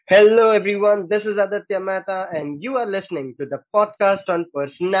Hello, everyone. This is Aditya Mehta, and you are listening to the podcast on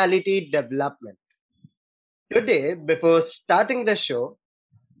personality development. Today, before starting the show,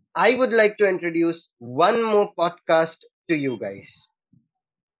 I would like to introduce one more podcast to you guys.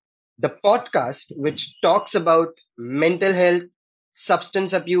 The podcast which talks about mental health,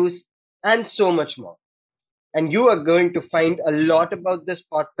 substance abuse, and so much more. And you are going to find a lot about this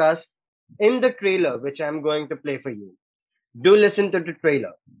podcast in the trailer, which I'm going to play for you. Do listen to the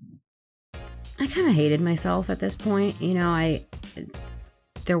trailer. I kind of hated myself at this point.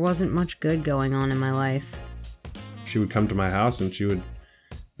 There wasn't much good going on in my life. She would come to my house and she would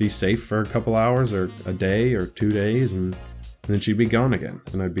be safe for a couple hours or a day or 2 days, and then she'd be gone again.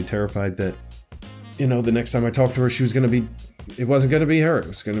 And I'd be terrified that, the next time I talked to her, it wasn't going to be her. It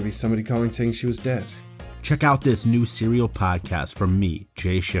was going to be somebody calling saying she was dead. Check out this new serial podcast from me,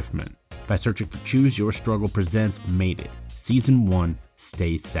 Jay Schiffman, by searching for Choose Your Struggle Presents Made It, Season 1,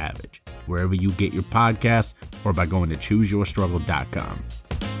 Stay Savage, wherever you get your podcasts or by going to chooseyourstruggle.com.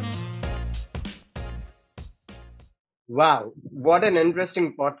 Wow, what an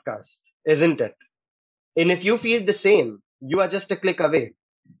interesting podcast, isn't it? And if you feel the same, you are just a click away.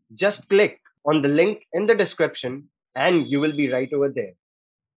 Just click on the link in the description and you will be right over there.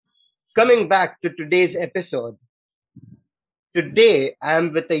 Coming back to today's episode, today I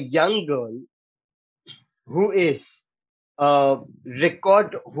am with a young girl who is a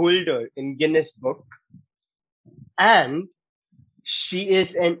record holder in Guinness Book, and she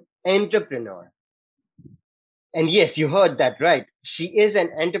is an entrepreneur. And yes, you heard that right. She is an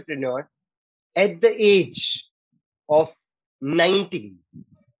entrepreneur at the age of 19.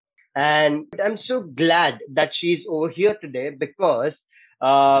 And I'm so glad that she's over here today because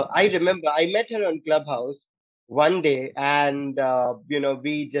I remember I met her on Clubhouse one day, and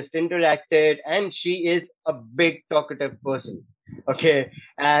we just interacted, and she is a big talkative person. Okay.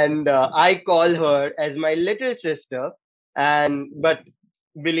 And I call her as my little sister, but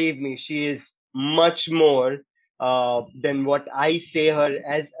believe me, she is much more than what I say her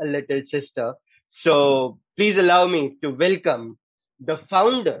as a little sister. So please allow me to welcome the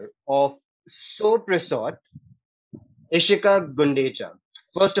founder of Soap Resort, Ishika Gundecha.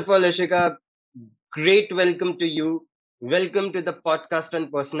 First of all, Ishika, great welcome to you. Welcome to the podcast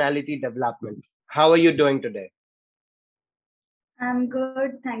on personality development. How are you doing today? I'm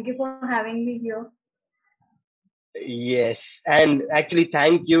good. Thank you for having me here. Yes, and actually,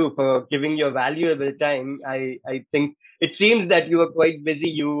 thank you for giving your valuable time. I think it seems that you are quite busy.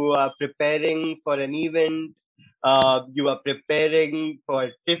 You are preparing for an event. You are preparing for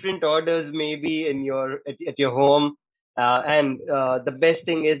different orders, maybe in at your home. And the best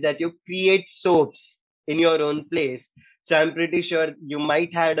thing is that you create soaps in your own place. So I'm pretty sure you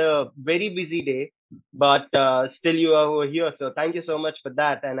might had a very busy day, but still you are over here. So thank you so much for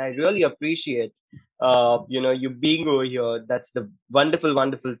that, and I really appreciate you being over here. That's the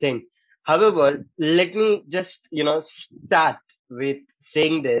wonderful thing. However, let me just start with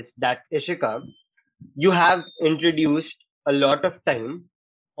saying this, that Ishika, you have introduced a lot of time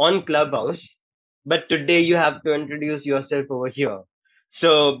on Clubhouse, but today you have to introduce yourself over here.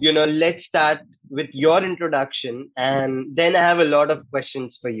 So let's start with your introduction, and then I have a lot of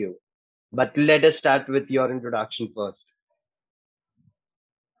questions for you, but let us start with your introduction first.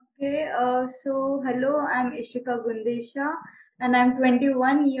 Okay, so hello, I'm Ishika Gundesha and I'm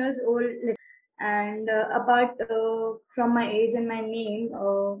 21 years old. And apart from my age and my name,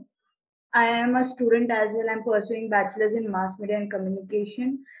 I am a student as well. I'm pursuing bachelor's in mass media and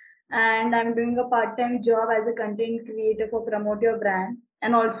communication, and I'm doing a part-time job as a content creator for Promote Your Brand,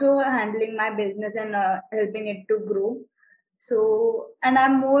 and also handling my business and helping it to grow. So, and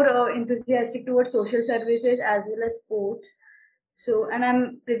I'm more enthusiastic towards social services as well as sports. So, and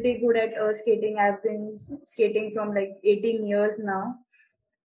I'm pretty good at skating. I've been skating from like 18 years now.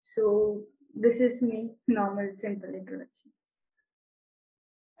 So, this is me, normal, simple introduction.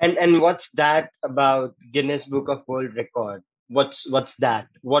 And what's that about Guinness Book of World Record? What's that?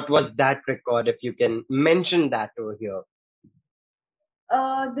 What was that record? If you can mention that over here.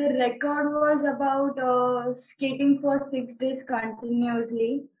 The record was about skating for 6 days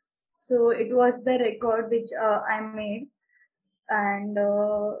continuously. So it was the record which I made, and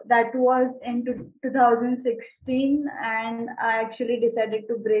that was in 2016. And I actually decided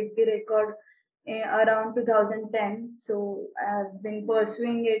to break the record around 2010. So I've been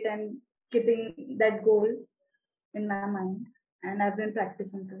pursuing it and keeping that goal in my mind, and I've been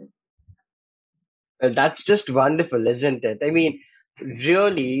practicing to it. Well, that's just wonderful, isn't it? I mean,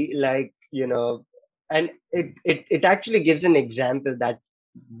 really, like, and it actually gives an example that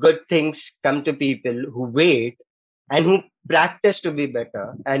good things come to people who wait and who practice to be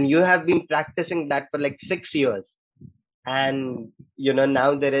better, and you have been practicing that for like 6 years. And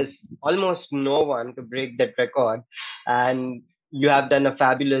now there is almost no one to break that record, and you have done a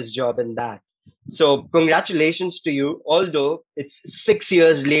fabulous job in that. So congratulations to you, although it's 6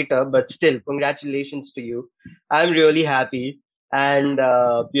 years later, but still congratulations to you. I'm really happy. And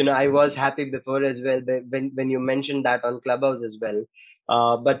I was happy before as well, when you mentioned that on Clubhouse as well.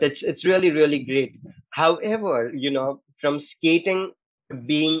 But it's really really great. However, from skating to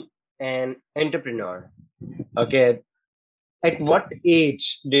being an entrepreneur, okay, at what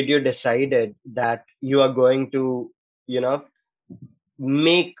age did you decided that you are going to you know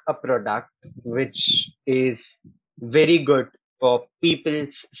make a product which is very good for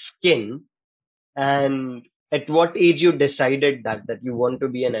people's skin? And at what age you decided that you want to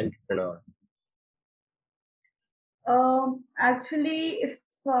be an entrepreneur? Actually, if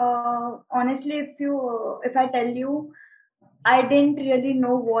honestly, if I tell you, I didn't really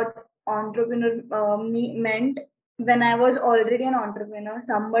know what entrepreneur meant when I was already an entrepreneur.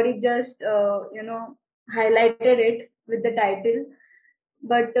 Somebody just highlighted it with the title.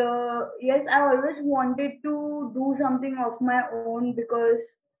 But yes, I always wanted to do something of my own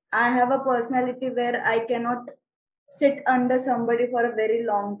because I have a personality where I cannot sit under somebody for a very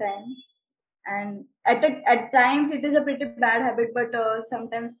long time, and at times it is a pretty bad habit, but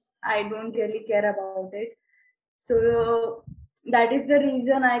sometimes I don't really care about it. So that is the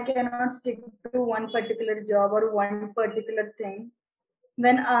reason I cannot stick to one particular job or one particular thing.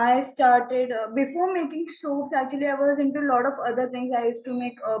 When I started, before making soaps, actually I was into a lot of other things. I used to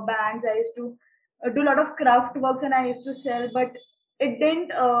make bands, I used to do a lot of craft works, and I used to sell, but it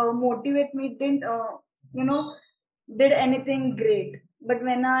didn't motivate me, it didn't you know did anything great. But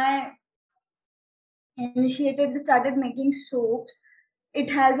when I initiated started making soaps, it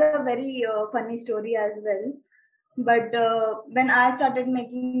has a very funny story as well. But when I started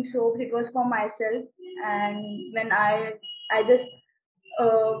making soaps, it was for myself. And when I just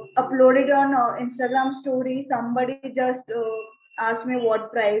uploaded on Instagram story, somebody just asked me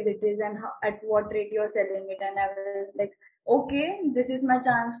what price it is and at what rate you're selling it, and I was like, okay, this is my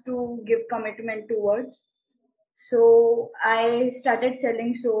chance to give commitment towards. So I started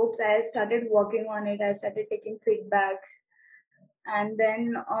selling soaps. I started working on it. I started taking feedbacks, and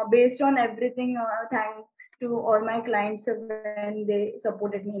then based on everything, thanks to all my clients when they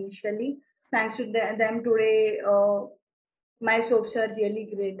supported me initially, thanks to them today, my soaps are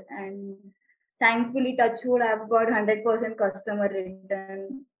really great. And thankfully, touchwood, I've got 100% customer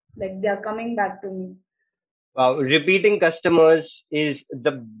return. Like, they are coming back to me. Wow, repeating customers is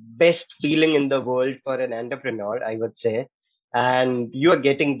the best feeling in the world for an entrepreneur, I would say. And you are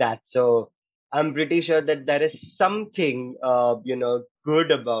getting that. So I'm pretty sure that there is something,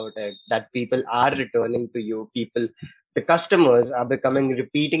 good about it, that people are returning to you. The customers are becoming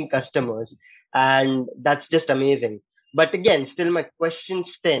repeating customers. And that's just amazing. But again, still my question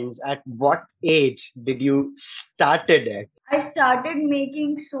stands: at what age did you started it? I started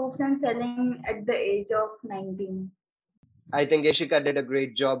making soaps and selling at the age of 19. I think Ishika did a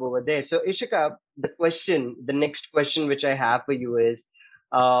great job over there. So, Ishika, the next question which I have for you is,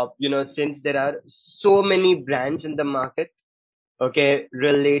 since there are so many brands in the market, okay,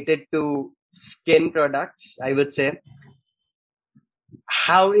 related to skin products, I would say,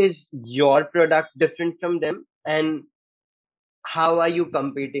 how is your product different from them, and how are you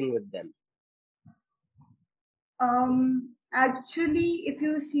competing with them? Actually, if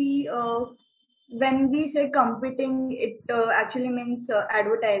you see, when we say competing, it actually means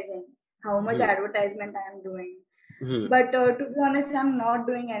advertising, how much Hmm. advertisement I am doing. Hmm. But to be honest, I'm not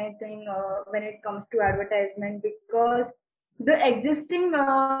doing anything when it comes to advertisement, because the existing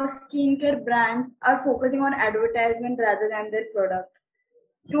skincare brands are focusing on advertisement rather than their product.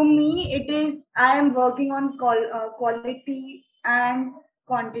 To me, it is, I am working on quality and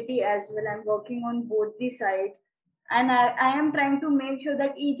quantity as well. I'm working on both the sides, and I am trying to make sure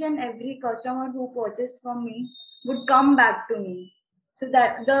that each and every customer who purchased from me would come back to me. So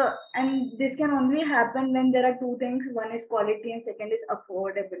that and this can only happen when there are two things: one is quality and second is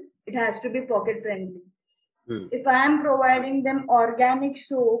affordable. It has to be pocket friendly. Hmm. If I am providing them organic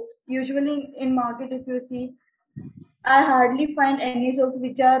soaps, usually in market, if you see, I hardly find any soaps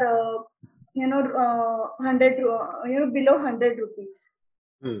which are, 100, below 100 rupees.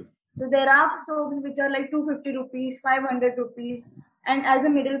 Hmm. So there are soaps which are like 250 rupees, 500 rupees. And as a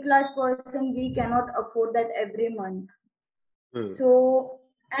middle class person, we cannot afford that every month. Hmm. So,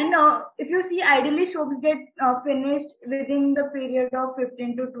 and if you see, ideally soaps get finished within the period of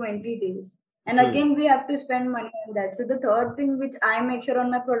 15 to 20 days. And Hmm. again, we have to spend money on that. So the third thing which I make sure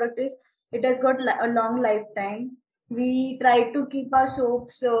on my product is it has got a long lifetime. We try to keep our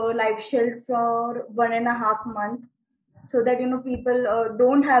soaps life shelved for 1.5 months, so that people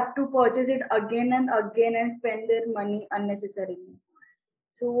don't have to purchase it again and again and spend their money unnecessarily.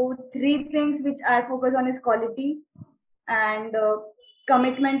 So three things which I focus on is quality and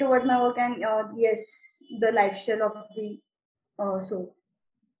commitment towards my work, and yes, the lifestyle of the soap.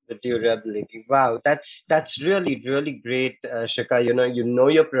 The durability. Wow, that's really really great, Shika. You know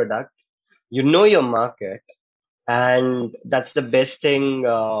your product, you know your market, and that's the best thing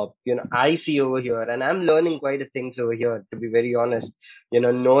I see over here, and I'm learning quite a things over here, to be very honest.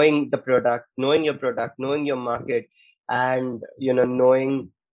 Knowing the product, knowing your product, knowing your market, and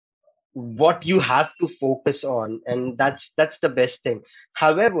knowing what you have to focus on, and that's the best thing.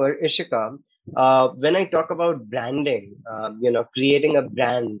 However, Ishika, when I talk about branding, creating a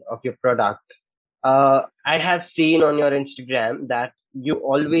brand of your product, I have seen on your Instagram that you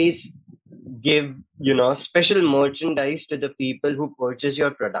always give special merchandise to the people who purchase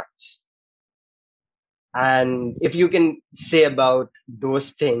your products. And if you can say about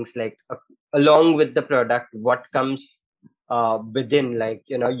those things, like along with the product, what comes within, like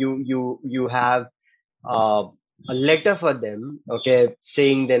you have uh, a letter for them, okay,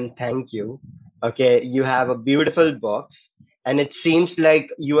 saying them thank you, okay, you have a beautiful box, and it seems like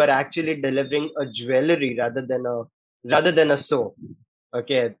you are actually delivering a jewelry rather than a soap,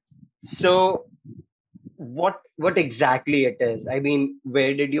 okay. So what exactly it is? I mean,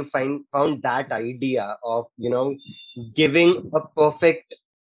 where did you found that idea of giving a perfect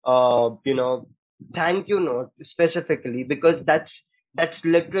thank you note specifically? Because that's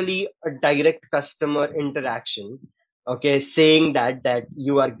literally a direct customer interaction, okay, saying that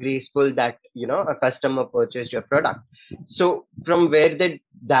you are graceful that a customer purchased your product. So from where did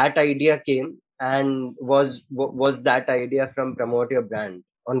that idea came, and was that idea from Promote Your Brand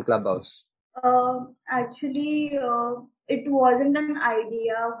on Clubhouse? Actually, it wasn't an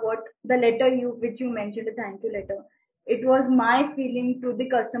idea. What the letter which you mentioned, the thank you letter, it was my feeling to the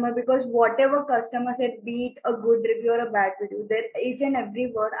customer, because whatever customer said, be it a good review or a bad review, that each and every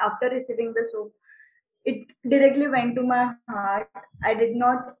word after receiving the soap, it directly went to my heart. I did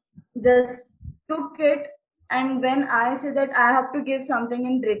not just took it, and when I said that I have to give something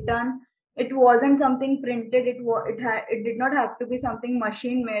in return, it wasn't something printed. It did not have to be something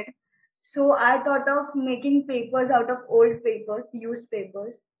machine made. So I thought of making papers out of old papers, used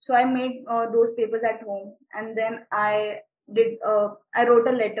papers. So I made those papers at home, and then I wrote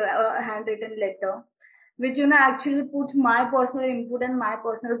a letter, a handwritten letter, which actually puts my personal input and my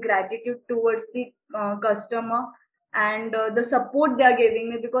personal gratitude towards the customer, and the support they are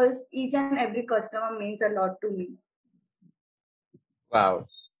giving me, because each and every customer means a lot to me. Wow,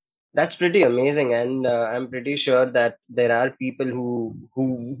 that's pretty amazing, and I'm pretty sure that there are people who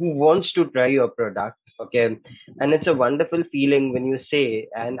wants to try your product. Okay, and it's a wonderful feeling when you say,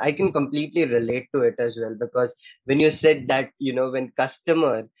 and I can completely relate to it as well, because when you said that when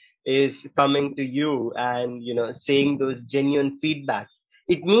customer is coming to you and saying those genuine feedbacks,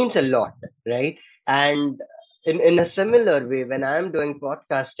 it means a lot, right? And in a similar way, when I'm doing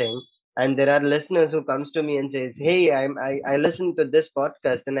podcasting, and there are listeners who comes to me and says, hey, I listened to this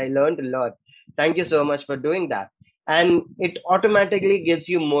podcast and I learned a lot, thank you so much for doing that. And it automatically gives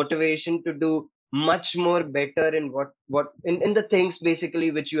you motivation to do much more better in in the things basically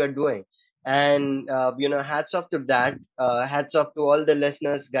which you are doing. And hats off to that, hats off to all the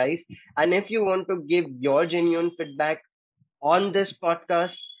listeners, guys. And if you want to give your genuine feedback on this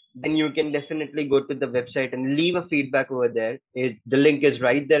podcast, then you can definitely go to the website and leave a feedback over there. The link is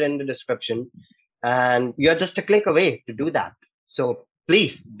right there in the description, and you're just a click away to do that. So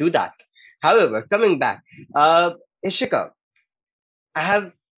please do that. However, coming back, Ishika, I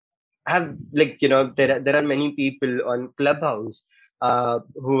have like there are many people on Clubhouse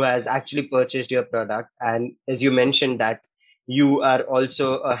who has actually purchased your product, and as you mentioned that you are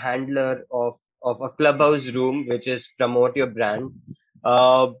also a handler of a Clubhouse room which is Promote Your Brand.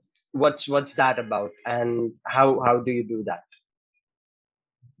 uh, what's that about, and how do you do that?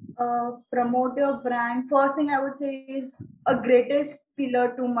 Promote your brand. First thing I would say is a greatest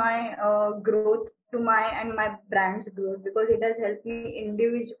pillar to my growth, to my and my brand's growth, because it has helped me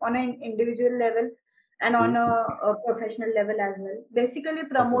on an individual level and on Hmm. a professional level as well. Basically, Okay.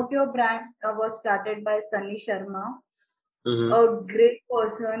 Promote Your Brands was started by Sunny Sharma, Mm-hmm. a great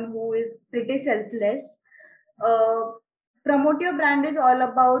person who is pretty selfless. Uh, Promote Your Brand is all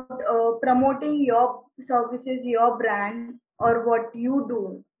about promoting your services, your brand, or what you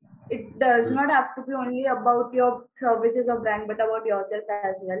do. It does not have to be only about your services or brand, but about yourself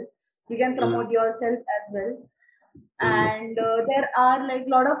as well. You can Mm-hmm. promote yourself as well. and there are like a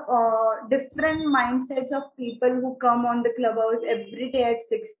lot of different mindsets of people who come on the clubhouse every day at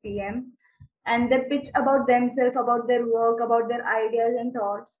 6 p.m. and they pitch about themselves, about their work, about their ideas and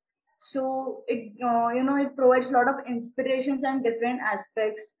thoughts. So it it provides a lot of inspirations and different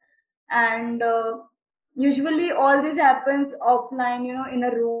aspects. And usually all this happens offline, in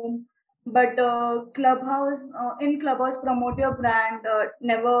a room. But clubhouse promote your brand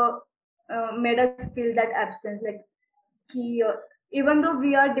never made us feel that absence, like कि, even though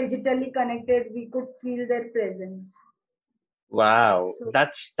we are digitally connected, we could feel their presence. Wow, So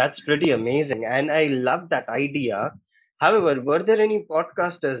that's pretty amazing, and I love that idea. However, were there any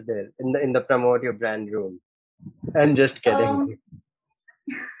podcasters there in the promote your brand room? I'm just kidding. um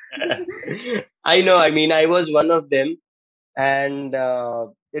I know. I mean, I was one of them, and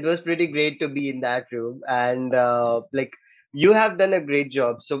it was pretty great to be in that room. And like, you have done a great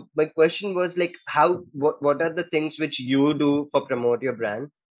job. So my question was like, what are the things which you do for promote your brand,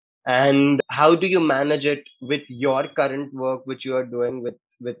 and how do you manage it with your current work, which you are doing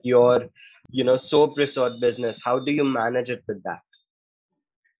with your, soap resort business? How do you manage it with that?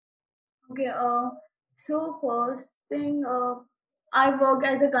 okay, so first thing, I work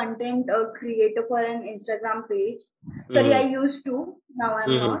as a content creator for an Instagram page. Sorry, I Mm-hmm. used to, now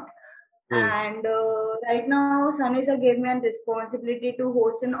I'm Mm-hmm. not. And right now Sunny sir gave me a responsibility to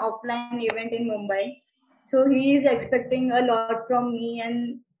host an offline event in Mumbai. So he is expecting a lot from me,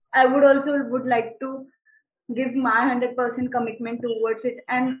 and I would also would like to give my 100% commitment towards it.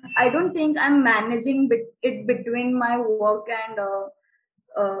 And I don't think I'm managing it between my work and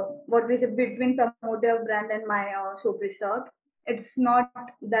what we say, between promoter brand and my soap resort. It's not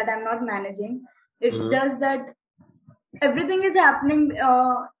that I'm not managing, it's Mm-hmm. just that everything is happening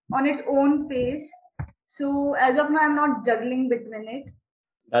on its own pace. So as of now, I'm not juggling between it.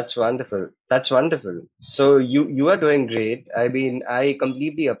 That's wonderful. That's wonderful. So you are doing great. I mean, I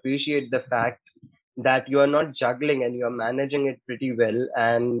completely appreciate the fact that you are not juggling and you are managing it pretty well,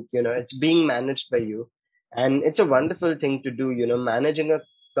 and it's being managed by you, and it's a wonderful thing to do. Managing a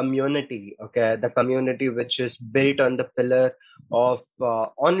community, okay, the community which is built on the pillar of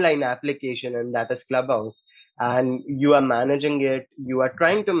online application, and that is Clubhouse, and you are managing it. You are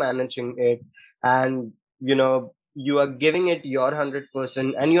trying to managing it, and you are giving it your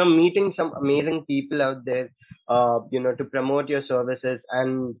 100%, and you're meeting some amazing people out there, to promote your services.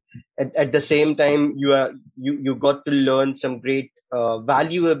 And at the same time, you got to learn some great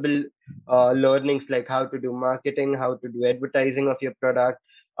valuable learnings, like how to do marketing, how to do advertising of your product,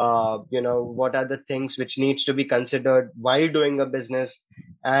 what are the things which needs to be considered while doing a business.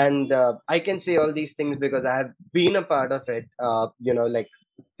 And I can say all these things because I have been a part of it, like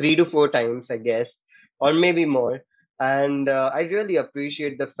 3 to 4 times, I guess, or maybe more. And I really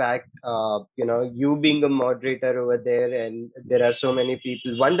appreciate the fact, you being a moderator over there, and there are so many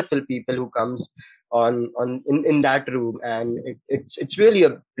people, wonderful people who comes on in that room, and it's really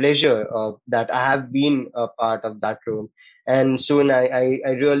a pleasure that I have been a part of that room. And soon I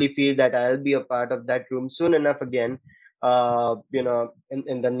really feel that I'll be a part of that room soon enough again,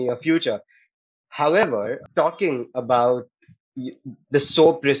 in the near future. However, talking about y- the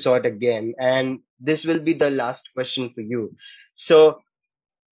soap resort again, and this will be the last question for you. So,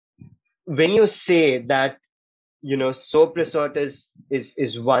 when you say that, soap resort is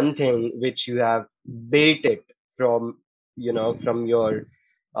one thing which you have built it from, from your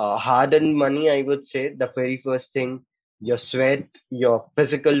hard-earned money, I would say the very first thing, your sweat, your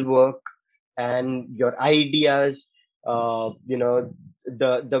physical work, and your ideas, the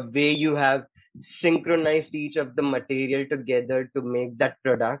way you have synchronized each of the material together to make that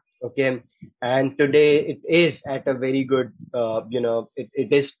product, okay. And today it is at a very good,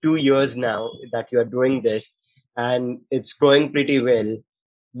 it is 2 years now that you are doing this, and it's going pretty well.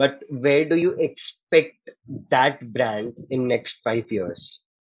 But where do you expect that brand in next 5 years?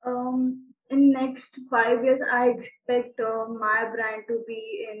 In next 5 years, I expect my brand to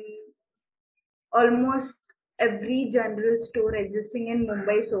be in almost every general store existing in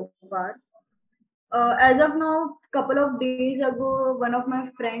Mumbai so far. As of now, couple of days ago, one of my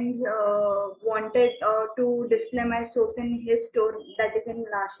friends wanted to display my soaps in his store that is in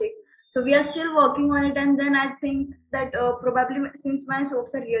Nashik. So we are still working on it, and then I think that probably since my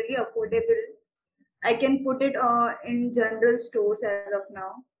soaps are really affordable, I can put it in general stores as of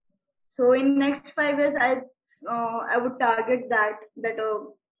now. So in next 5 years, I would target that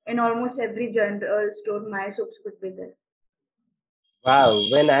in almost every general store my soaps could be there. Wow,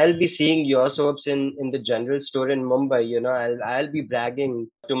 when I'll be seeing your soaps in the general store in Mumbai, I'll be bragging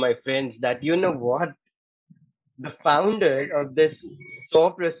to my friends that, what, the founder of this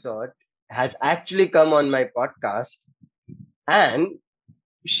soap resort has actually come on my podcast, and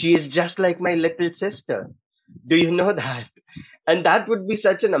she is just like my little sister. Do you know that? And that would be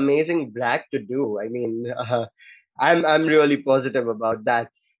such an amazing brag to do. I mean, I'm really positive about that.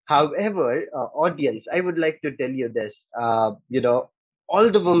 However, audience, I would like to tell you this. All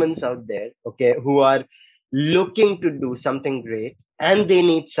the women out there, okay, who are looking to do something great and they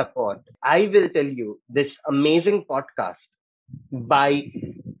need support. I will tell you this amazing podcast by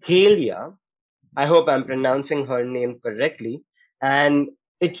Halia. I hope I'm pronouncing her name correctly. And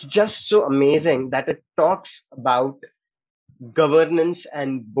it's just so amazing that it talks about governance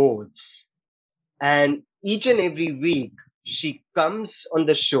and boards. And each and every week, she comes on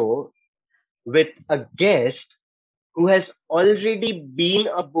the show with a guest who has already been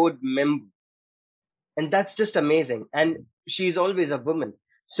a board member. And that's just amazing. And she's always a woman.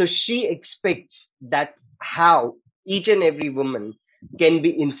 So she expects that how each and every woman can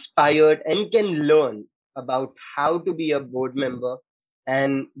be inspired and can learn about how to be a board member.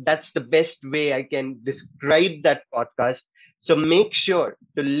 And that's the best way I can describe that podcast. So make sure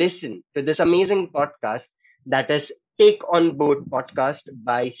to listen to this amazing podcast that is Take on Board podcast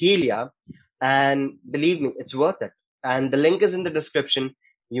by Helia. And believe me, it's worth it. And the link is in the description.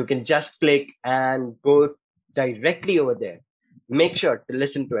 You can just click and go directly over there. Make sure to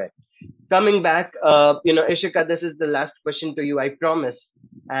listen to it. Coming back, Ishika, this is the last question to you, I promise.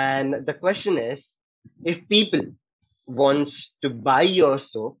 And the question is, if people wants to buy your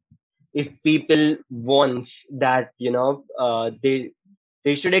soap, if people wants that, they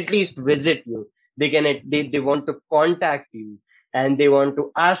should at least visit you. They want to contact you and they want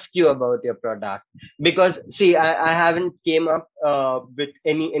to ask you about your product. Because see, I haven't came up with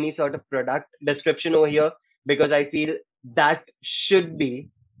any sort of product description over here, because I feel that should be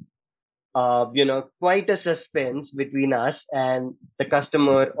quite a suspense between us and the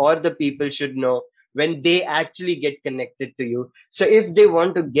customer, or the people should know when they actually get connected to you. So if they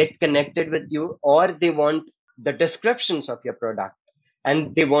want to get connected with you, or they want the descriptions of your product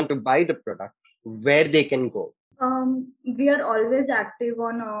and they want to buy the product, where they can go. We are always active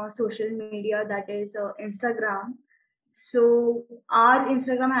on social media, that is Instagram. So our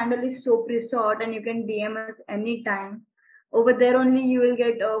Instagram handle is Soap Resort, and you can DM us anytime. Over there only you will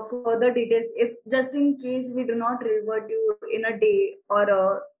get further details. If just in case we do not revert you in a day or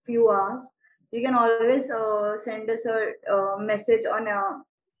a few hours, you can always send us a message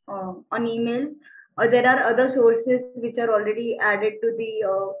on email, or there are other sources which are already added to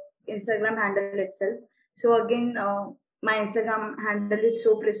the Instagram handle itself. So again, my Instagram handle is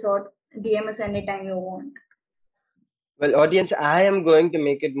Soap Resort. DM us anytime you want. Well, audience, I am going to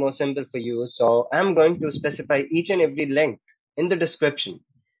make it more simple for you. So I'm going to specify each and every link in the description,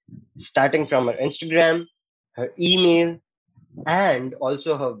 starting from her Instagram, her email, and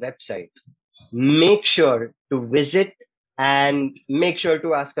also her website. Make sure to visit and make sure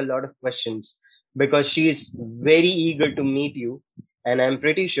to ask a lot of questions, because she is very eager to meet you. And I'm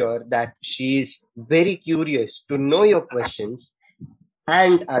pretty sure that she is very curious to know your questions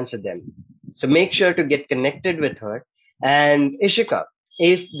and answer them. So make sure to get connected with her. And Ishika,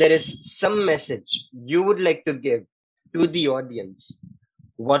 if there is some message you would like to give to the audience,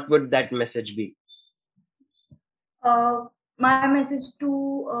 what would that message be? My message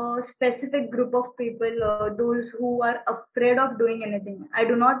to a specific group of people, those who are afraid of doing anything. I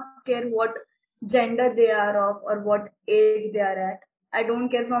do not care what gender they are of or what age they are at. I don't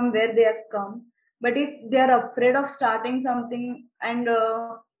care from where they have come. But if they are afraid of starting something and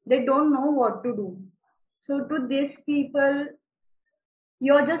they don't know what to do, so to these people,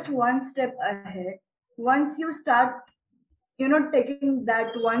 you're just one step ahead. Once you start, taking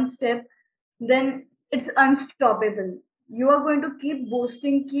that one step, then it's unstoppable. You are going to keep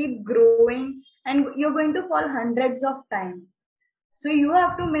boosting, keep growing, and you're going to fall hundreds of times. So you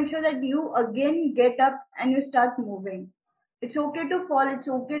have to make sure that you again get up and you start moving. It's okay to fall, it's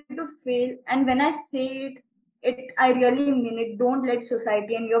okay to fail. And when I say it I really mean it. Don't let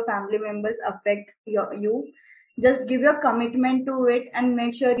society and your family members affect you. Just give your commitment to it and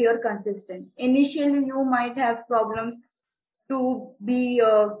make sure you're consistent. Initially, you might have problems to be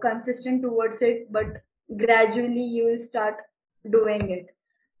consistent towards it, but gradually you will start doing it.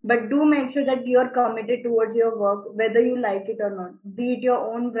 But do make sure that you're committed towards your work, whether you like it or not, be it your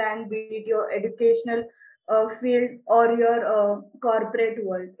own brand, be it your educational field or your corporate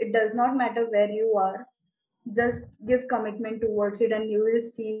world. It does not matter where you are. Just give commitment towards it and you will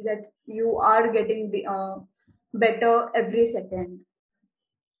see that you are getting better every second.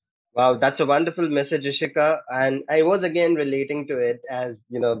 Wow, that's a wonderful message, Ishika. And I was again relating to it as,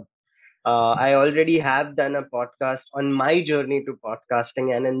 I already have done a podcast on my journey to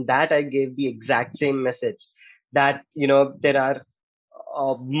podcasting, and in that I gave the exact same message that there are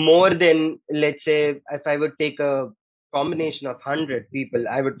more than, let's say, if I would take a combination of 100 people,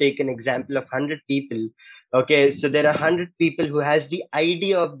 I would take an example of 100 people. Okay, so there are 100 people who has the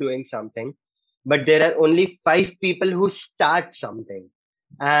idea of doing something, but there are only 5 people who start something.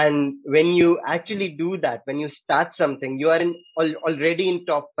 And when you actually do that, when you start something, you are already in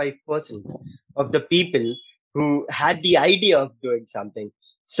top 5% of the people who had the idea of doing something.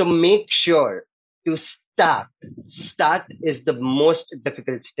 So make sure to start. Start is the most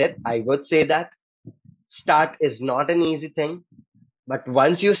difficult step. I would say that start is not an easy thing, but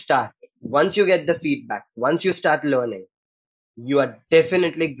once you start, once you get the feedback, once you start learning, you are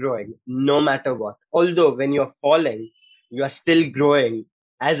definitely growing no matter what. Although when you're falling, you are still growing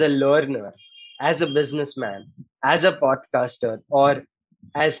as a learner, as a businessman, as a podcaster, or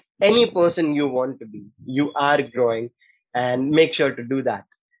as any person you want to be. You are growing, and make sure to do that.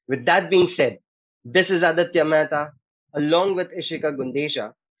 With that being said, this is Aditya Mehta along with Ishika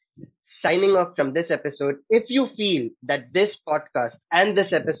Gundesha signing off from this episode. If you feel that this podcast and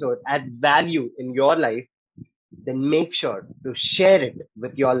this episode add value in your life, then make sure to share it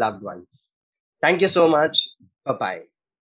with your loved ones. Thank you so much. Bye bye.